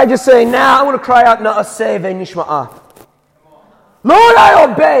place where I just say, now I want to cry out, Na'aseh ve'nishma'ah. Lord,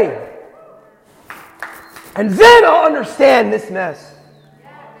 I obey. And then I'll understand this mess.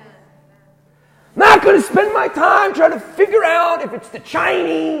 I'm not going to spend my time trying to figure out if it's the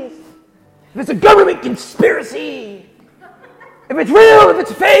Chinese, if it's a government conspiracy, if it's real, if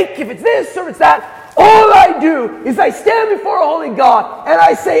it's fake, if it's this or it's that. All I do is I stand before a holy God and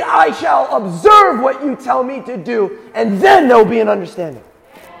I say, I shall observe what you tell me to do, and then there'll be an understanding.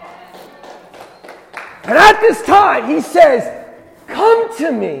 And at this time, he says, come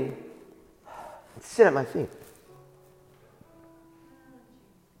to me and sit at my feet.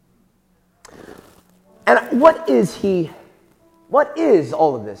 And what is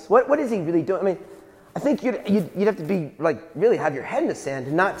all of this? What is he really doing? I mean, I think you'd have to be like, really have your head in the sand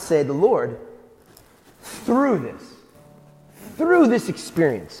and not say the Lord, through this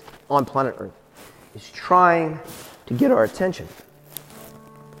experience on planet Earth, is trying to get our attention.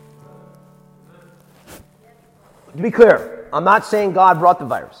 To be clear, I'm not saying God brought the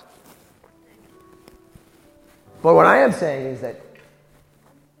virus. But what I am saying is that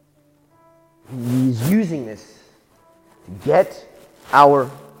He's using this to get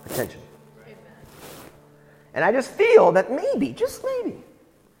our attention. And I just feel that maybe, just maybe,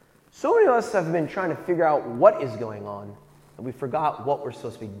 so many of us have been trying to figure out what is going on, that we forgot what we're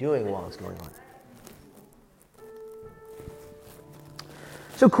supposed to be doing while it's going on.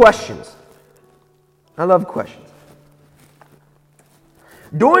 So questions. I love questions.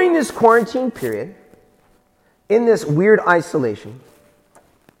 During this quarantine period, in this weird isolation,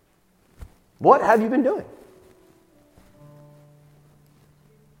 what have you been doing?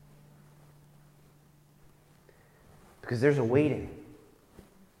 Because there's a waiting.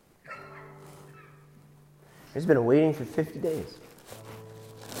 There's been a waiting for 50 days.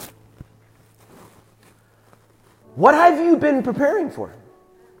 What have you been preparing for?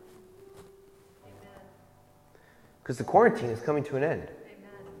 Because the quarantine is coming to an end.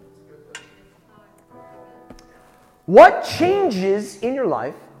 What changes in your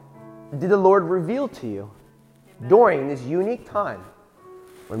life did the Lord reveal to you during this unique time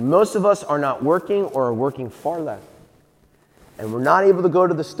when most of us are not working or are working far less? And we're not able to go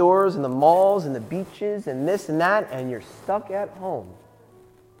to the stores and the malls and the beaches and this and that, and you're stuck at home.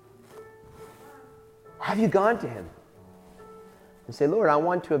 Have you gone to Him and say, Lord, I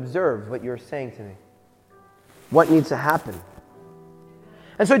want to observe what you're saying to me? What needs to happen?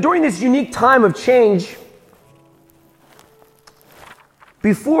 And so during this unique time of change,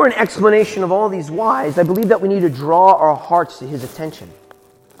 before an explanation of all these whys, I believe that we need to draw our hearts to His attention.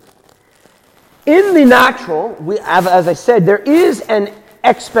 In the natural, as I said, there is an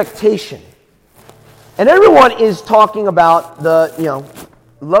expectation. And everyone is talking about the,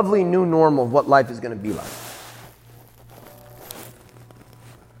 lovely new normal of what life is going to be like.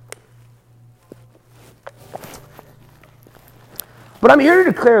 But I'm here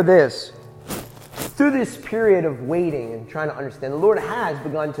to declare this. Through this period of waiting and trying to understand, the Lord has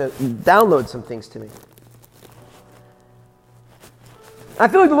begun to download some things to me. I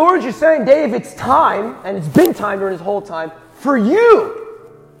feel like the Lord is just saying, Dave, it's time, and it's been time during this whole time, for you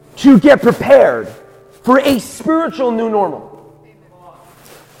to get prepared for a spiritual new normal.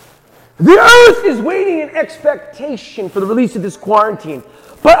 The earth is waiting in expectation for the release of this quarantine.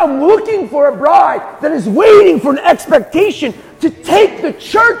 But I'm looking for a bride that is waiting for an expectation to take the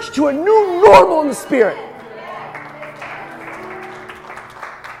church to a new normal in the Spirit.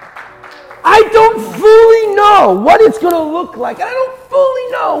 I don't fully know what it's going to look like. And I don't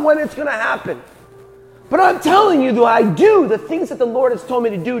fully know when it's going to happen. But I'm telling you that I do the things that the Lord has told me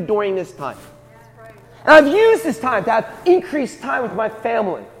to do during this time. And I've used this time to have increased time with my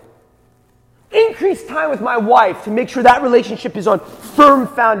family. Increased time with my wife to make sure that relationship is on firm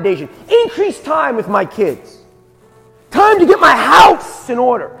foundation. Increased time with my kids. Time to get my house in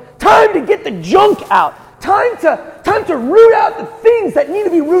order. Time to get the junk out. Time to root out the things that need to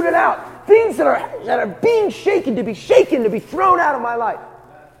be rooted out. Things that are being shaken, to be thrown out of my life.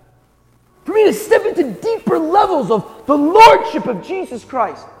 For me to step into deeper levels of the Lordship of Jesus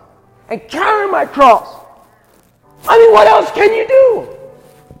Christ and carry my cross. I mean, what else can you do?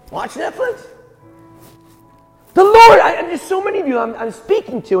 Watch Netflix? The Lord, there's so many of you I'm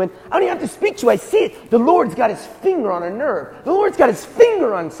speaking to, and I don't even have to speak to, I see it. The Lord's got His finger on a nerve. The Lord's got His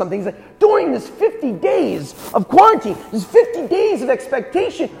finger on something. He's like, during this 50 days of quarantine, this 50 days of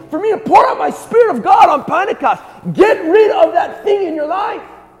expectation for me to pour out my Spirit of God on Pentecost, get rid of that thing in your life.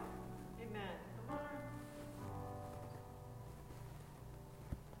 Amen.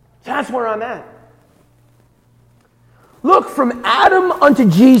 That's where I'm at. Look, from Adam unto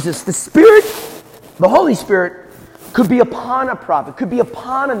Jesus, the Spirit, the Holy Spirit, could be upon a prophet, could be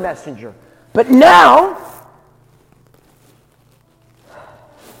upon a messenger. But now,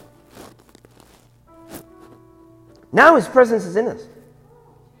 His presence is in us.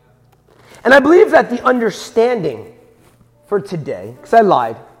 And I believe that the understanding for today, because I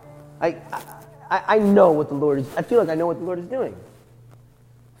lied, I know what the Lord is, I feel like I know what the Lord is doing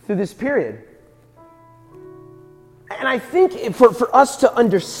through this period. And I think for us to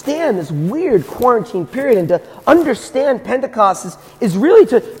understand this weird quarantine period and to understand Pentecost is really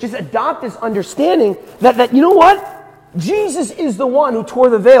to just adopt this understanding that, you know what? Jesus is the one who tore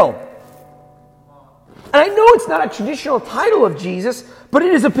the veil. And I know it's not a traditional title of Jesus, but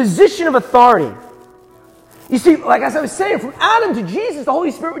it is a position of authority. You see, like as I was saying, from Adam to Jesus, the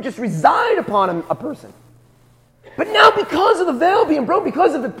Holy Spirit would just reside upon a person. But now because of the veil being broken,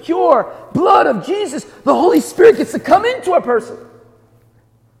 because of the pure blood of Jesus, the Holy Spirit gets to come into a person.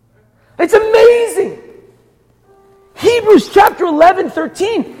 It's amazing. Hebrews chapter 11,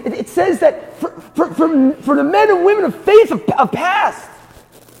 13, it says that for the men and women of faith of past,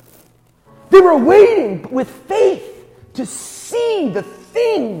 they were waiting with faith to see the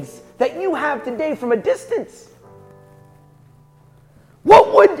things that you have today from a distance.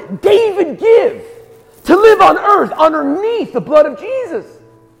 What would David give to live on earth underneath the blood of Jesus?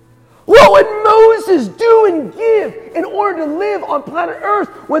 What would Moses do and give in order to live on planet Earth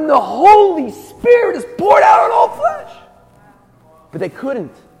when the Holy Spirit is poured out on all flesh? But they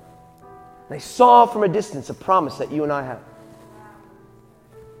couldn't. They saw from a distance a promise that you and I have.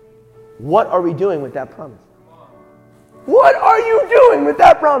 What are we doing with that promise? What are you doing with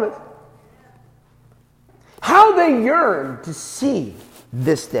that promise? How they yearned to see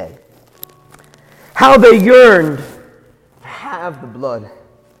this day. How they yearned to have the blood.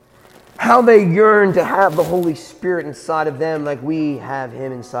 How they yearned to have the Holy Spirit inside of them like we have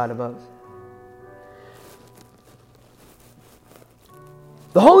Him inside of us.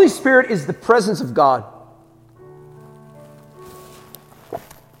 The Holy Spirit is the presence of God.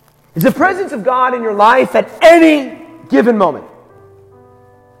 It's the presence of God in your life at any given moment.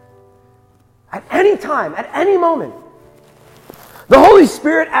 At any time, at any moment. The Holy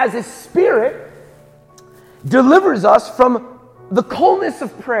Spirit, as a spirit, delivers us from the coldness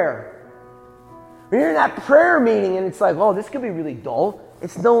of prayer. When you're in that prayer meeting and it's like, oh, this could be really dull.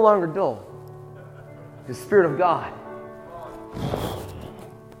 It's no longer dull. The Spirit of God.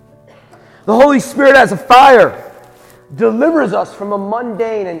 The Holy Spirit, as a fire, delivers us from a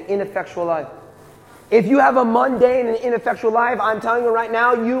mundane and ineffectual life. If you have a mundane and ineffectual life, I'm telling you right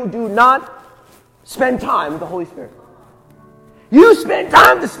now, you do not spend time with the Holy Spirit. You spend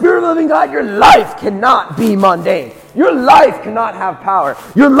time with the Spirit of the living God, your life cannot be mundane. Your life cannot have power.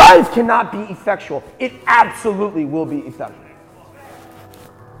 Your life cannot be effectual. It absolutely will be effectual.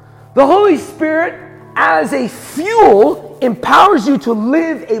 The Holy Spirit, as a fuel, empowers you to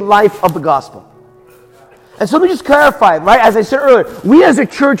live a life of the gospel. And so let me just clarify, right? As I said earlier, we as a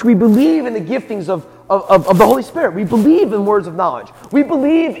church, we believe in the giftings of the Holy Spirit. We believe in words of knowledge. We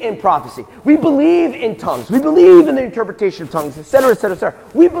believe in prophecy. We believe in tongues. We believe in the interpretation of tongues, etc., etc., etc.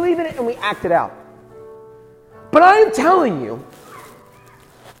 We believe in it and we act it out. But I am telling you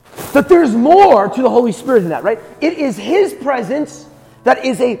that there's more to the Holy Spirit than that, right? It is His presence that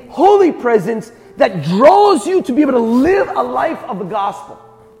is a holy presence that draws you to be able to live a life of the gospel.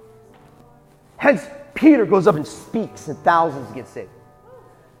 Hence, Peter goes up and speaks and thousands get saved.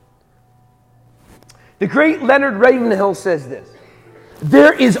 The great Leonard Ravenhill says this: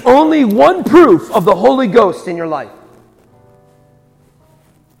 there is only one proof of the Holy Ghost in your life.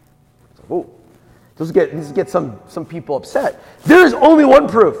 Oh, this get some people upset. There is only one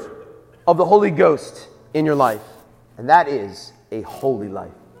proof of the Holy Ghost in your life, and that is a holy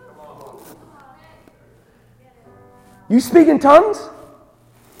life. You speak in tongues,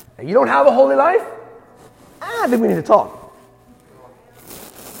 and you don't have a holy life? I think we need to talk.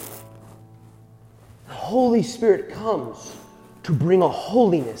 The Holy Spirit comes to bring a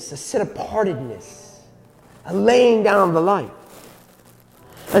holiness, a set-apartedness, a laying down of the life.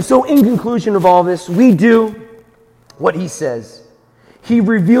 And so in conclusion of all this, we do what He says. He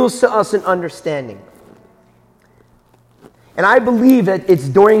reveals to us an understanding. And I believe that it's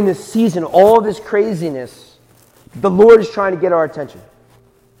during this season, all this craziness, the Lord is trying to get our attention.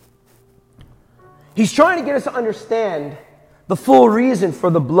 He's trying to get us to understand the full reason for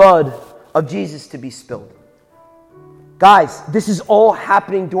the blood of Jesus to be spilled. Guys, this is all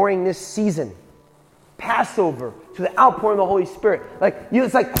happening during this season. Passover, to the outpouring of the Holy Spirit.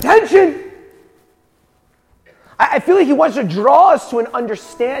 It's like, attention! I feel like He wants to draw us to an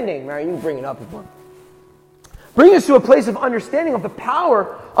understanding. Mary, you can bring it up if you want. Bring us to a place of understanding of the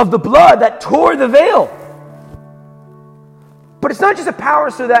power of the blood that tore the veil. But it's not just a power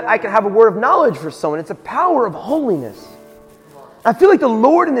so that I can have a word of knowledge for someone. It's a power of holiness. I feel like the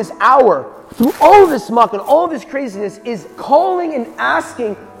Lord in this hour, through all of this muck and all of this craziness, is calling and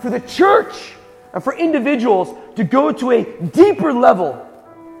asking for the church and for individuals to go to a deeper level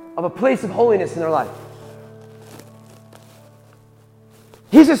of a place of holiness in their life.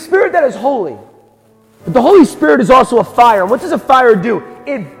 He's a spirit that is holy. But the Holy Spirit is also a fire. And what does a fire do?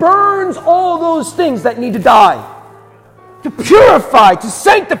 It burns all those things that need to die. To purify, to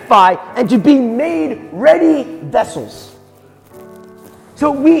sanctify, and to be made ready vessels.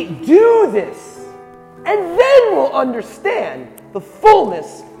 So we do this, and then we'll understand the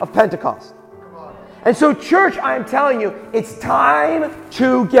fullness of Pentecost. And so, church, I am telling you, it's time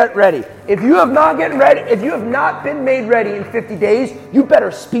to get ready. If you have not gotten ready, if you have not been made ready in 50 days, you better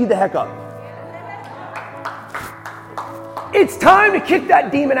speed the heck up. It's time to kick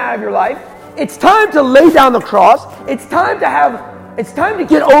that demon out of your life. It's time to lay down the cross. It's time to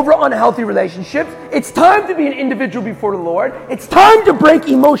get over unhealthy relationships. It's time to be an individual before the Lord. It's time to break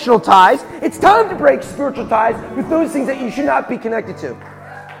emotional ties. It's time to break spiritual ties with those things that you should not be connected to.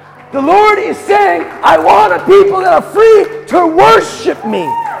 The Lord is saying, I want a people that are free to worship me.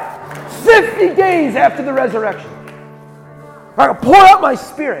 50 days after the resurrection. I'm going to pour out my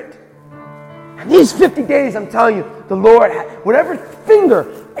Spirit. And these 50 days, I'm telling you, the Lord, whatever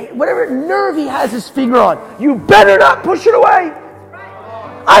nerve He has His finger on, you better not push it away.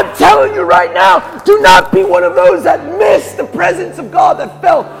 I'm telling you right now, do not be one of those that miss the presence of God that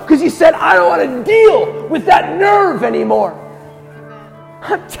fell because you said, I don't want to deal with that nerve anymore.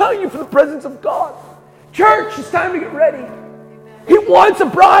 I'm telling you, for the presence of God. Church, it's time to get ready. He wants a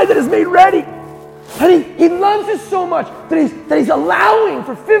bride that is made ready. And he loves us so much that he's allowing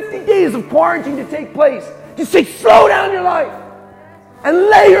for 50 days of quarantine to take place. Just say, slow down your life and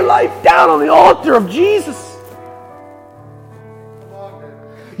lay your life down on the altar of Jesus.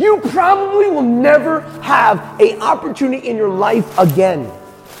 you probably will never have an opportunity in your life again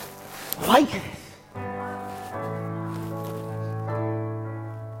like this.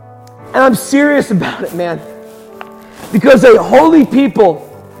 And I'm serious about it, man. Because a holy people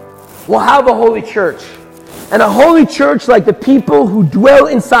will have a holy church. And a holy church, like the people who dwell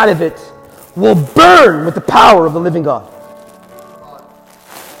inside of it, will burn with the power of the living God.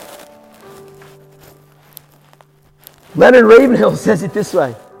 Leonard Ravenhill says it this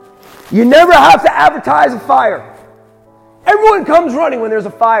way. You never have to advertise a fire. Everyone comes running when there's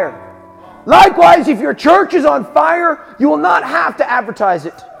a fire. Likewise, if your church is on fire, you will not have to advertise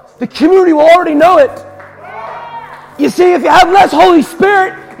it. The community will already know it. You see, if you have less Holy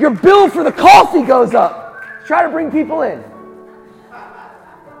Spirit, your bill for the coffee goes up. Try to bring people in.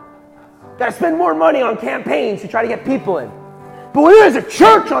 Got to spend more money on campaigns to try to get people in. But when there's a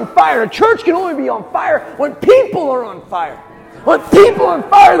church on fire, a church can only be on fire when people are on fire. When people are on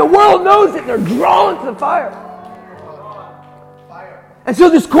fire, the world knows it. They're drawn to the fire. And so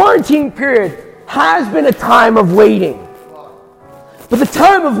this quarantine period has been a time of waiting. But the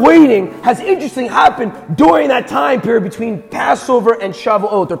time of waiting has interestingly happened during that time period between Passover and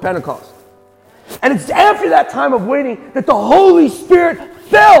Shavuot or Pentecost. And it's after that time of waiting that the Holy Spirit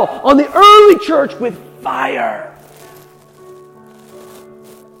fell on the early church with fire.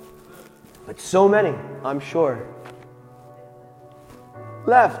 But so many, I'm sure,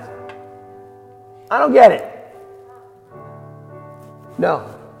 left. I don't get it.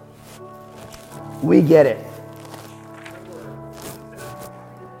 No. We get it.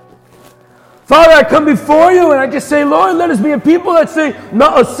 Father, I come before you and I just say, Lord, let us be a people that say,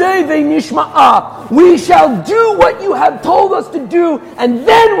 Na'aseh ve'nishma'a. We shall do what you have told us to do, and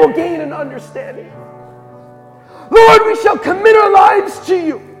then we'll gain an understanding. Lord, we shall commit our lives to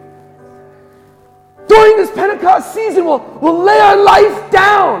you. During this Pentecost season, we'll lay our life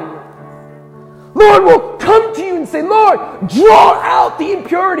down. Lord, we'll come to you and say, Lord, draw out the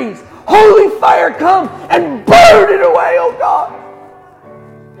impurities. Holy fire, come and burn it away, oh God.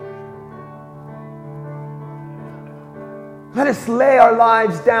 Let us lay our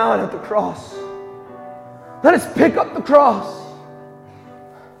lives down at the cross. Let us pick up the cross.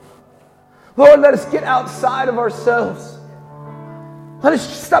 Lord, let us get outside of ourselves. Let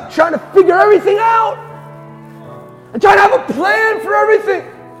us stop trying to figure everything out and try to have a plan for everything.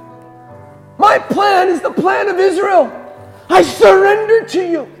 My plan is the plan of Israel. I surrender to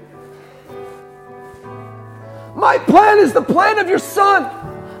you. My plan is the plan of your Son.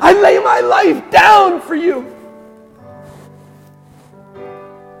 I lay my life down for you.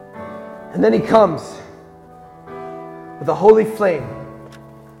 And then he comes with a holy flame,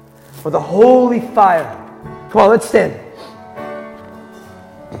 with a holy fire. Come on, let's stand.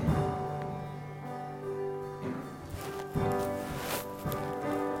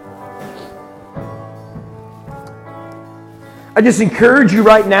 I just encourage you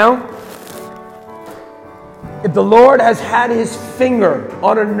right now, if the Lord has had his finger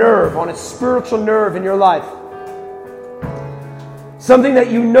on a nerve, on a spiritual nerve in your life, something that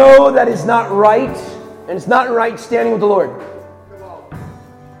you know that is not right, and it's not right standing with the Lord,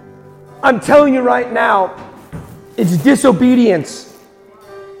 I'm telling you right now, it's disobedience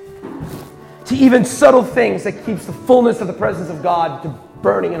to even subtle things that keeps the fullness of the presence of God to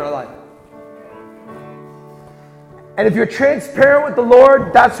burning in our life. And if you're transparent with the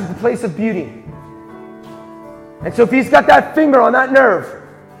Lord, that's the place of beauty. And so if he's got that finger on that nerve,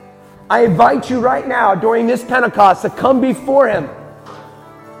 I invite you right now during this Pentecost to come before him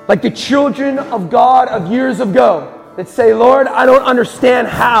like the children of God of years ago that say, Lord, I don't understand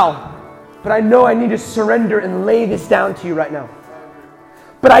how, but I know I need to surrender and lay this down to you right now.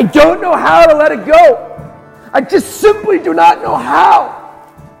 But I don't know how to let it go. I just simply do not know how.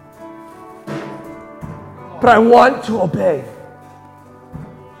 But I want to obey.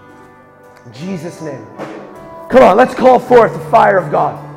 In Jesus' name. Come on, let's call forth the fire of God.